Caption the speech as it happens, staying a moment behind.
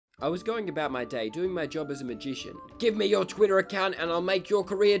I was going about my day doing my job as a magician. Give me your Twitter account and I'll make your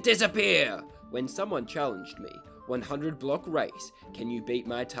career disappear! When someone challenged me, 100 block race, can you beat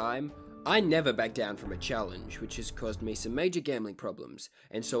my time? I never back down from a challenge, which has caused me some major gambling problems,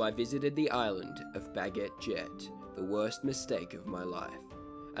 and so I visited the island of Baguette Jet, the worst mistake of my life.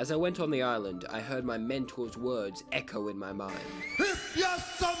 As I went on the island, I heard my mentor's words echo in my mind.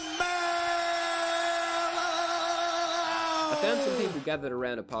 I found some people gathered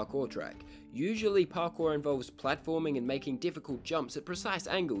around a parkour track. Usually parkour involves platforming and making difficult jumps at precise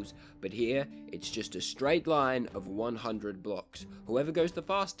angles, but here it's just a straight line of 100 blocks. Whoever goes the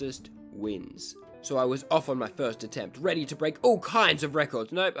fastest wins. So I was off on my first attempt, ready to break all kinds of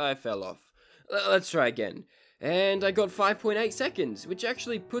records. Nope, I fell off. Let's try again. And I got 5.8 seconds, which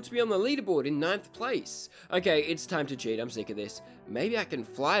actually puts me on the leaderboard in 9th place. Okay, it's time to cheat, I'm sick of this. Maybe I can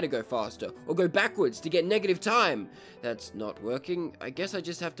fly to go faster, or go backwards to get negative time. That's not working. I guess I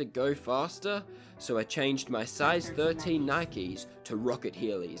just have to go faster. So I changed my size 13 Nikes to rocket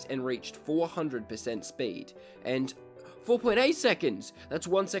Heelys and reached 400% speed. And 4.8 seconds! That's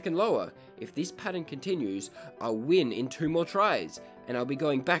 1 second lower. If this pattern continues, I'll win in 2 more tries, and I'll be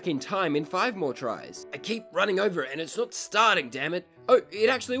going back in time in 5 more tries. I keep running over it and it's not starting, damn it. Oh,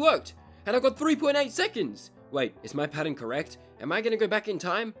 it actually worked! And I got 3.8 seconds! Wait, is my pattern correct? Am I gonna go back in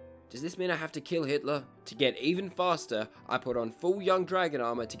time? Does this mean I have to kill Hitler? To get even faster, I put on full Young Dragon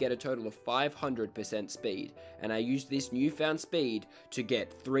armor to get a total of 500% speed, and I used this newfound speed to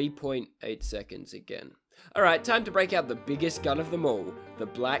get 3.8 seconds again. Alright, time to break out the biggest gun of them all, the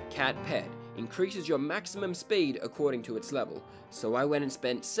Black Cat Pet. Increases your maximum speed according to its level. So I went and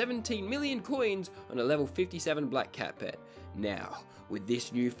spent 17 million coins on a level 57 Black Cat Pet. Now, with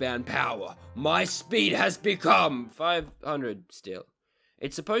this newfound power, my speed has become 500 still.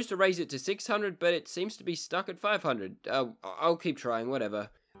 It's supposed to raise it to 600, but it seems to be stuck at 500. I'll keep trying,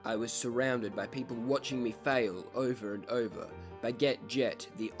 whatever. I was surrounded by people watching me fail over and over. Baguette Jet,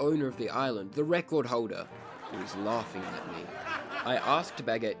 the owner of the island, the record holder, was laughing at me. I asked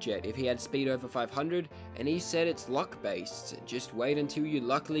Baguette Jet if he had speed over 500, and he said it's luck-based. Just wait until you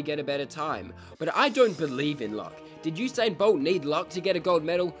luckily get a better time. But I don't believe in luck. Did Usain Bolt need luck to get a gold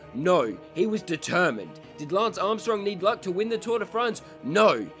medal? No, he was determined. Did Lance Armstrong need luck to win the Tour de France?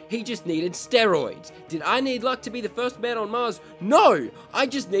 No, he just needed steroids. Did I need luck to be the first man on Mars? No, I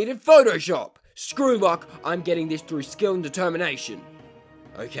just needed Photoshop. Screw luck, I'm getting this through skill and determination.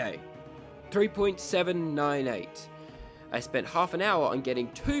 Okay, 3.798. I spent half an hour on getting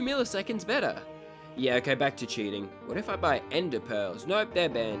 2 milliseconds better. Yeah, okay, back to cheating. What if I buy ender pearls? Nope, they're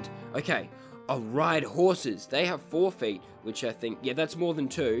banned. Okay, I'll ride horses. They have 4 feet, which I think, yeah, that's more than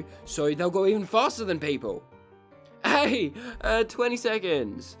 2, so they'll go even faster than people. Hey, 20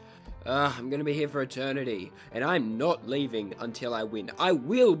 seconds. I'm gonna be here for eternity, and I'm not leaving until I win. I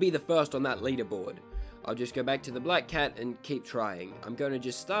will be the first on that leaderboard. I'll just go back to the Black Cat and keep trying. I'm gonna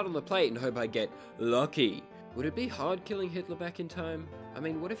just start on the plate and hope I get lucky. Would it be hard killing Hitler back in time? I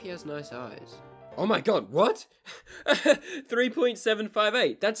mean, what if he has nice eyes? Oh my god, what?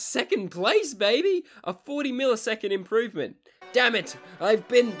 3.758, that's 2nd place, baby! A 40 millisecond improvement. Damn it, I've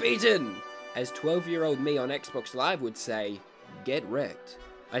been beaten! As 12-year-old me on Xbox Live would say, get wrecked.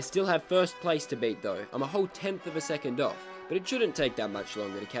 I still have 1st place to beat though. I'm a whole 1/10 of a second off, but it shouldn't take that much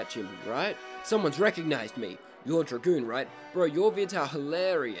longer to catch him, right? Someone's recognized me. You're Dragoon, right? Bro, your vids are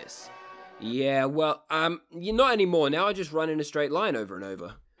hilarious. Yeah, well, you're not anymore. Now I just run in a straight line over and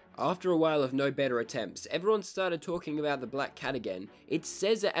over. After a while of no better attempts, everyone started talking about the Black Cat again. It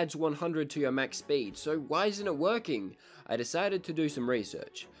says it adds 100 to your max speed, so why isn't it working? I decided to do some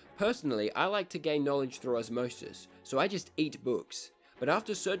research. Personally, I like to gain knowledge through osmosis, so I just eat books. But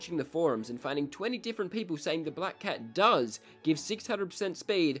after searching the forums and finding 20 different people saying the Black Cat does give 600%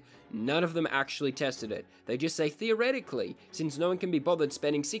 speed, none of them actually tested it. They just say theoretically, since no one can be bothered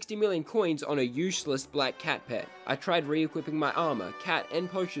spending 60 million coins on a useless Black Cat pet. I tried re-equipping my armor, cat, and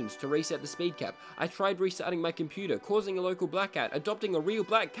potions to reset the speed cap. I tried restarting my computer, causing a local Black Cat, adopting a real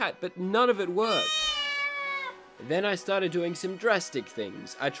Black Cat, but none of it worked. Then I started doing some drastic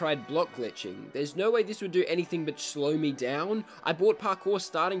things. I tried block glitching. There's no way this would do anything but slow me down. I bought parkour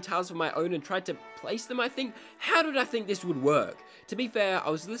starting tiles of my own and tried to place them, I think. How did I think this would work? To be fair, I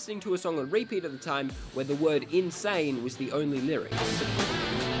was listening to a song on repeat at the time where the word insane was the only lyric.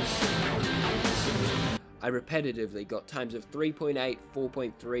 I repetitively got times of 3.8,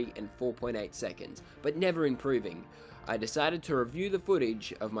 4.3, and 4.8 seconds, but never improving. I decided to review the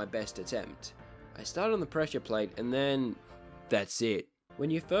footage of my best attempt. I started on the pressure plate and then, that's it. When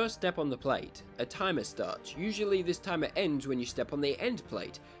you first step on the plate, a timer starts. Usually this timer ends when you step on the end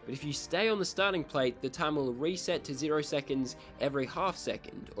plate, but if you stay on the starting plate, the timer will reset to 0 seconds every half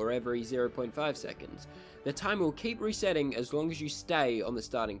second, or every 0.5 seconds. The timer will keep resetting as long as you stay on the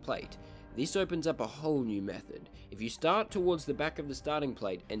starting plate. This opens up a whole new method. If you start towards the back of the starting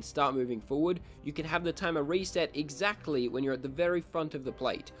plate and start moving forward, you can have the timer reset exactly when you're at the very front of the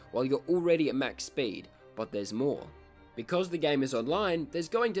plate, while you're already at max speed, but there's more. Because the game is online, there's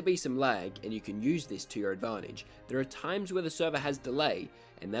going to be some lag, and you can use this to your advantage. There are times where the server has delay,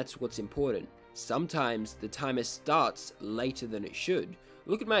 and that's what's important. Sometimes the timer starts later than it should.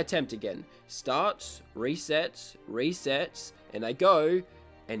 Look at my attempt again. Starts, resets, resets, and I go,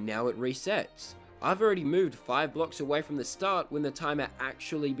 and now it resets. I've already moved 5 blocks away from the start when the timer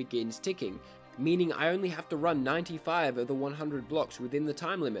actually begins ticking, meaning I only have to run 95 of the 100 blocks within the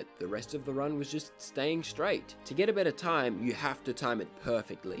time limit. The rest of the run was just staying straight. To get a better time, you have to time it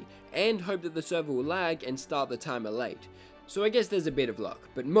perfectly, and hope that the server will lag and start the timer late. So I guess there's a bit of luck,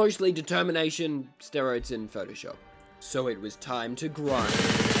 but mostly determination, steroids, and Photoshop. So it was time to grind.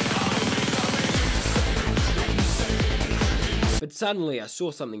 But suddenly I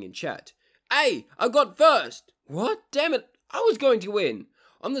saw something in chat. Hey, I got first! What? Damn it, I was going to win!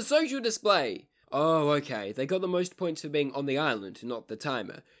 On the social display! Oh, okay, they got the most points for being on the island, not the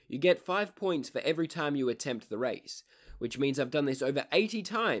timer. You get 5 points for every time you attempt the race, which means I've done this over 80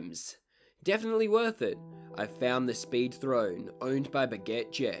 times. Definitely worth it. I found the speed throne, owned by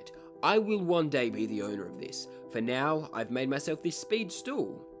Baguette Jet. I will one day be the owner of this. For now, I've made myself this speed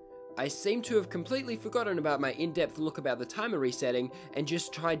stool. I seem to have completely forgotten about my in-depth look about the timer resetting and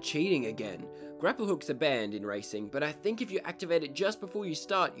just tried cheating again. Grapple hooks are banned in racing, but I think if you activate it just before you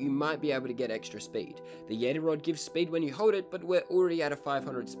start, you might be able to get extra speed. The Yeti rod gives speed when you hold it, but we're already at a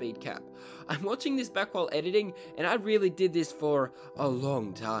 500 speed cap. I'm watching this back while editing, and I really did this for a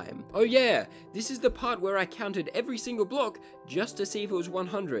long time. Oh yeah, this is the part where I counted every single block just to see if it was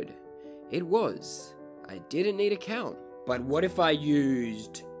 100. It was. I didn't need a count. But what if I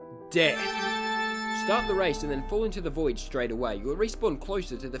used death? Start the race and then fall into the void straight away. You'll respawn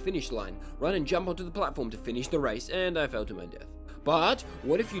closer to the finish line. Run and jump onto the platform to finish the race, and I fell to my death. But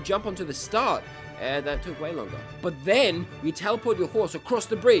what if you jump onto the start? That took way longer. But then you teleport your horse across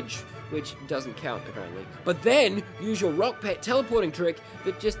the bridge, which doesn't count apparently. But then use your rock pet teleporting trick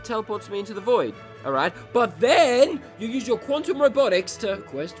that just teleports me into the void. Alright, but then you use your quantum robotics to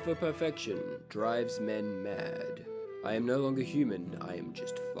quest for perfection drives men mad. I am no longer human, I am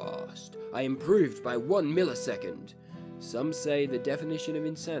just fast. I improved by 1 millisecond. Some say the definition of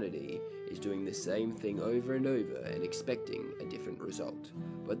insanity is doing the same thing over and over and expecting a different result.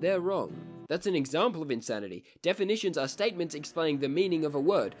 But they're wrong. That's an example of insanity. Definitions are statements explaining the meaning of a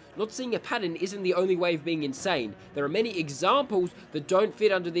word. Not seeing a pattern isn't the only way of being insane. There are many examples that don't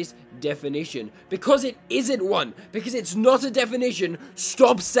fit under this definition. Because it isn't one. Because it's not a definition.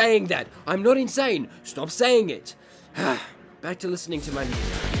 Stop saying that. I'm not insane. Stop saying it. Back to listening to my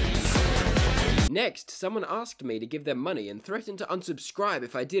music. Next, someone asked me to give them money and threatened to unsubscribe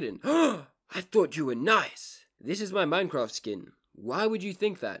if I didn't. I thought you were nice. This is my Minecraft skin. Why would you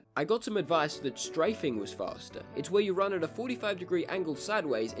think that? I got some advice that strafing was faster. It's where you run at a 45-degree angle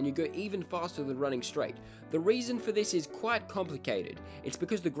sideways and you go even faster than running straight. The reason for this is quite complicated. It's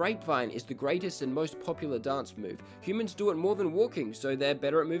because the grapevine is the greatest and most popular dance move. Humans do it more than walking, so they're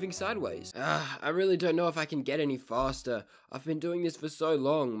better at moving sideways. I really don't know if I can get any faster. I've been doing this for so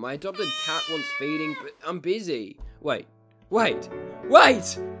long. My adopted cat wants feeding, but I'm busy. Wait!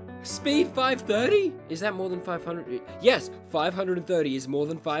 Speed 530? Is that more than 500? Yes, 530 is more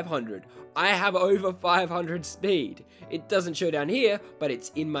than 500. I have over 500 speed. It doesn't show down here, but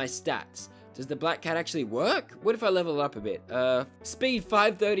it's in my stats. Does the black cat actually work? What if I level it up a bit? Speed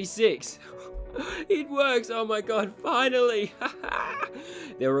 536. It works, oh my god, finally!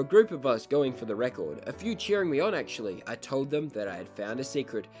 There were a group of us going for the record, a few cheering me on actually. I told them that I had found a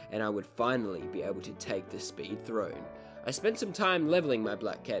secret and I would finally be able to take the speed throne. I spent some time leveling my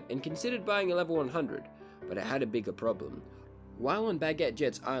black cat and considered buying a level 100, but I had a bigger problem. While on Baguette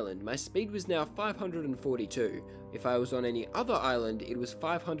Jet's island, my speed was now 542. If I was on any other island, it was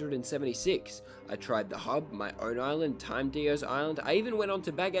 576. I tried the hub, my own island, Time Dio's island. I even went on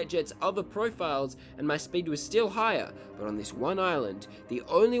to Baguette Jet's other profiles and my speed was still higher. But on this one island, the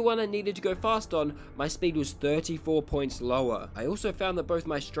only one I needed to go fast on, my speed was 34 points lower. I also found that both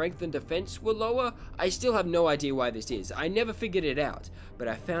my strength and defense were lower. I still have no idea why this is. I never figured it out, but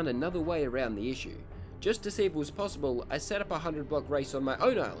I found another way around the issue. Just to see if it was possible, I set up a 100-block race on my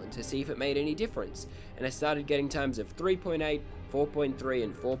own island to see if it made any difference, and I started getting times of 3.8, 4.3,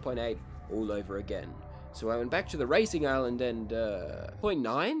 and 4.8 all over again. So I went back to the racing island and,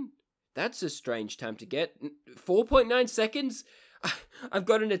 0.9? That's a strange time to get. 4.9 seconds? I've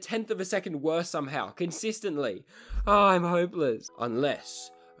gotten a tenth of a second worse somehow, consistently. Oh, I'm hopeless.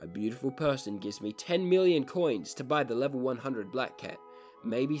 Unless a beautiful person gives me 10 million coins to buy the level 100 Black Cat.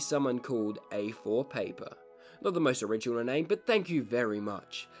 Maybe someone called A4 Paper. Not the most original name, but thank you very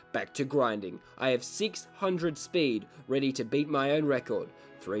much. Back to grinding. I have 600 speed, ready to beat my own record.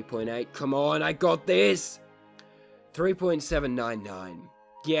 3.8, come on, I got this! 3.799.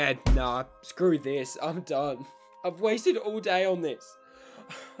 Yeah, nah, screw this, I'm done. I've wasted all day on this.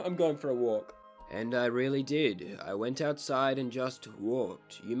 I'm going for a walk. And I really did. I went outside and just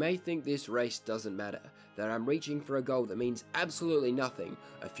walked. You may think this race doesn't matter, that I'm reaching for a goal that means absolutely nothing,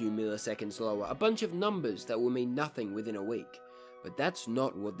 a few milliseconds lower, a bunch of numbers that will mean nothing within a week. But that's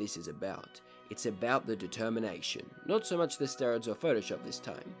not what this is about. It's about the determination, not so much the steroids or Photoshop this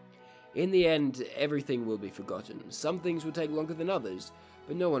time. In the end, everything will be forgotten. Some things will take longer than others,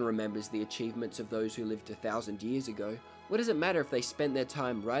 but no one remembers the achievements of those who lived 1,000 years ago. What does it matter if they spent their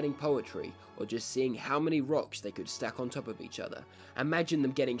time writing poetry or just seeing how many rocks they could stack on top of each other? Imagine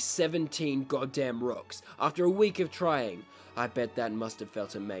them getting 17 goddamn rocks after a week of trying. I bet that must have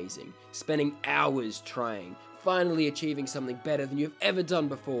felt amazing. Spending hours trying, finally achieving something better than you've ever done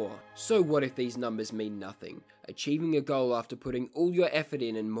before. So what if these numbers mean nothing? Achieving a goal after putting all your effort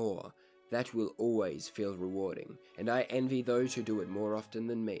in and more. That will always feel rewarding, and I envy those who do it more often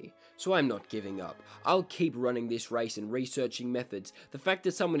than me. So I'm not giving up. I'll keep running this race and researching methods. The fact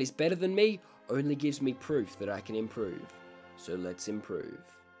that someone is better than me only gives me proof that I can improve. So let's improve.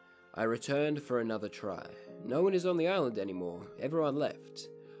 I returned for another try. No one is on the island anymore. Everyone left.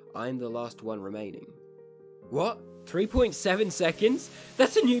 I'm the last one remaining. What? 3.7 seconds?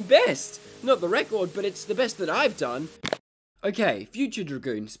 That's a new best! Not the record, but it's the best that I've done. Okay, Future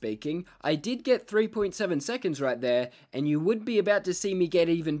Dragoon speaking, I did get 3.7 seconds right there, and you would be about to see me get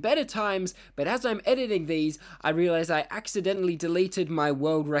even better times, but as I'm editing these, I realize I accidentally deleted my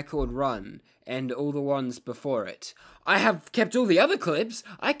world record run, and all the ones before it. I have kept all the other clips.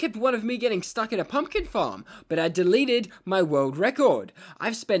 I kept one of me getting stuck in a pumpkin farm, but I deleted my world record.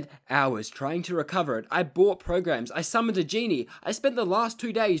 I've spent hours trying to recover it. I bought programs. I summoned a genie. I spent the last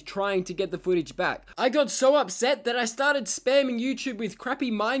 2 days trying to get the footage back. I got so upset that I started spamming YouTube with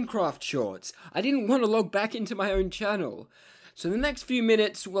crappy Minecraft shorts. I didn't want to log back into my own channel. So the next few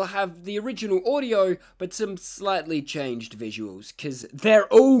minutes will have the original audio, but some slightly changed visuals, cause they're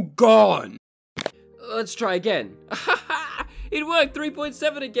all gone. Let's try again. It worked,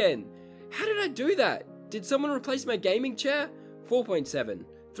 3.7 again. How did I do that? Did someone replace my gaming chair? 4.7,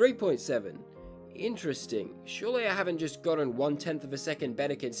 3.7. Interesting. Surely I haven't just gotten 1/10 of a second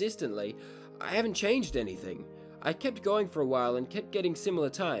better consistently. I haven't changed anything. I kept going for a while and kept getting similar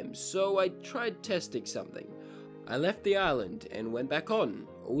times, so I tried testing something. I left the island and went back on,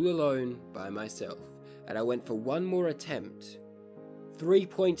 all alone by myself. And I went for one more attempt.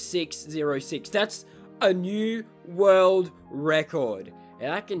 3.606. That's a new world record.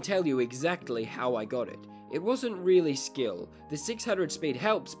 And I can tell you exactly how I got it. It wasn't really skill. The 600 speed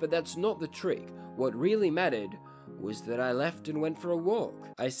helps, but that's not the trick. What really mattered was that I left and went for a walk.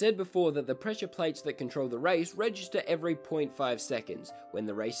 I said before that the pressure plates that control the race register every 0.5 seconds when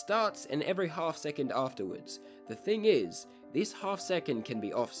the race starts and every half second afterwards. The thing is, this half second can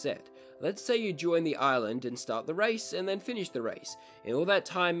be offset. Let's say you join the island and start the race and then finish the race. In all that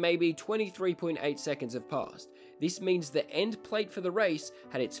time, maybe 23.8 seconds have passed. This means the end plate for the race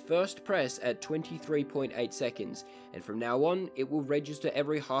had its first press at 23.8 seconds, and from now on, it will register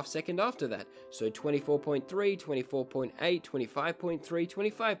every half second after that. So 24.3, 24.8, 25.3,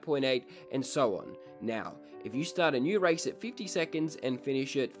 25.8, and so on. Now, if you start a new race at 50 seconds and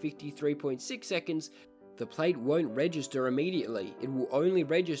finish at 53.6 seconds, the plate won't register immediately. It will only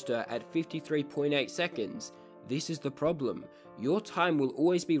register at 53.8 seconds. This is the problem. Your time will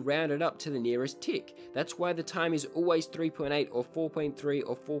always be rounded up to the nearest tick. That's why the time is always 3.8 or 4.3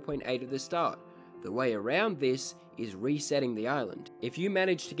 or 4.8 at the start. The way around this is resetting the island. If you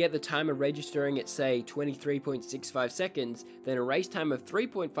manage to get the timer registering at say 23.65 seconds, then a race time of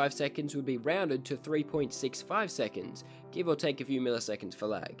 3.5 seconds would be rounded to 3.65 seconds, give or take a few milliseconds for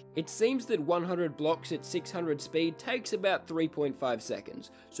lag. It seems that 100 blocks at 600 speed takes about 3.5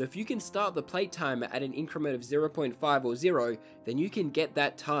 seconds, so if you can start the plate timer at an increment of 0.5 or 0, then you can get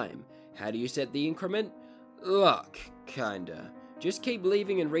that time. How do you set the increment? Luck, kinda. Just keep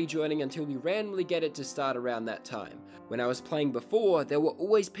leaving and rejoining until you randomly get it to start around that time. When I was playing before, there were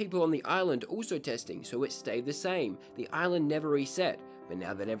always people on the island also testing, so it stayed the same. The island never reset, but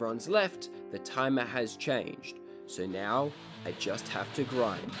now that everyone's left, the timer has changed. So now, I just have to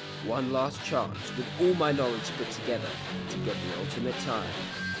grind one last chance with all my knowledge put together to get the ultimate time.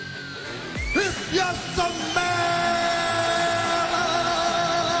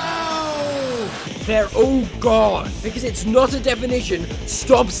 They're all gone because it's not a definition.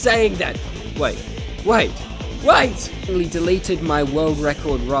 Stop saying that. Wait. Really deleted my world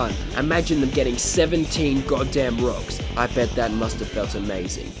record run. Imagine them getting 17 goddamn rocks. I bet that must have felt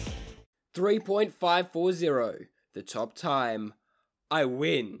amazing. 3.540. The top time. I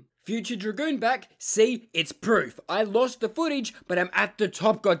win. Future Dragoon back. See, it's proof. I lost the footage, but I'm at the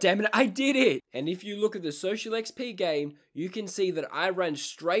top, goddammit. I did it. And if you look at the social XP game, you can see that I ran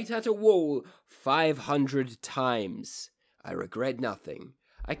straight at a wall 500 times. I regret nothing.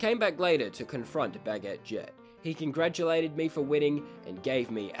 I came back later to confront Baguette Jet. He congratulated me for winning and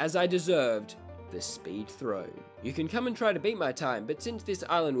gave me, as I deserved, the speed throne. You can come and try to beat my time, but since this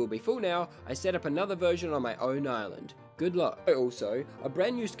island will be full now, I set up another version on my own island. Good luck. Also, a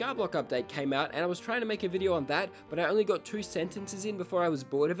brand new Skyblock update came out and I was trying to make a video on that, but I only got 2 sentences in before I was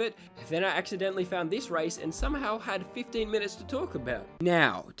bored of it. Then I accidentally found this race and somehow had 15 minutes to talk about.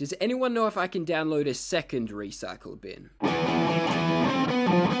 Now, does anyone know if I can download a second recycle bin?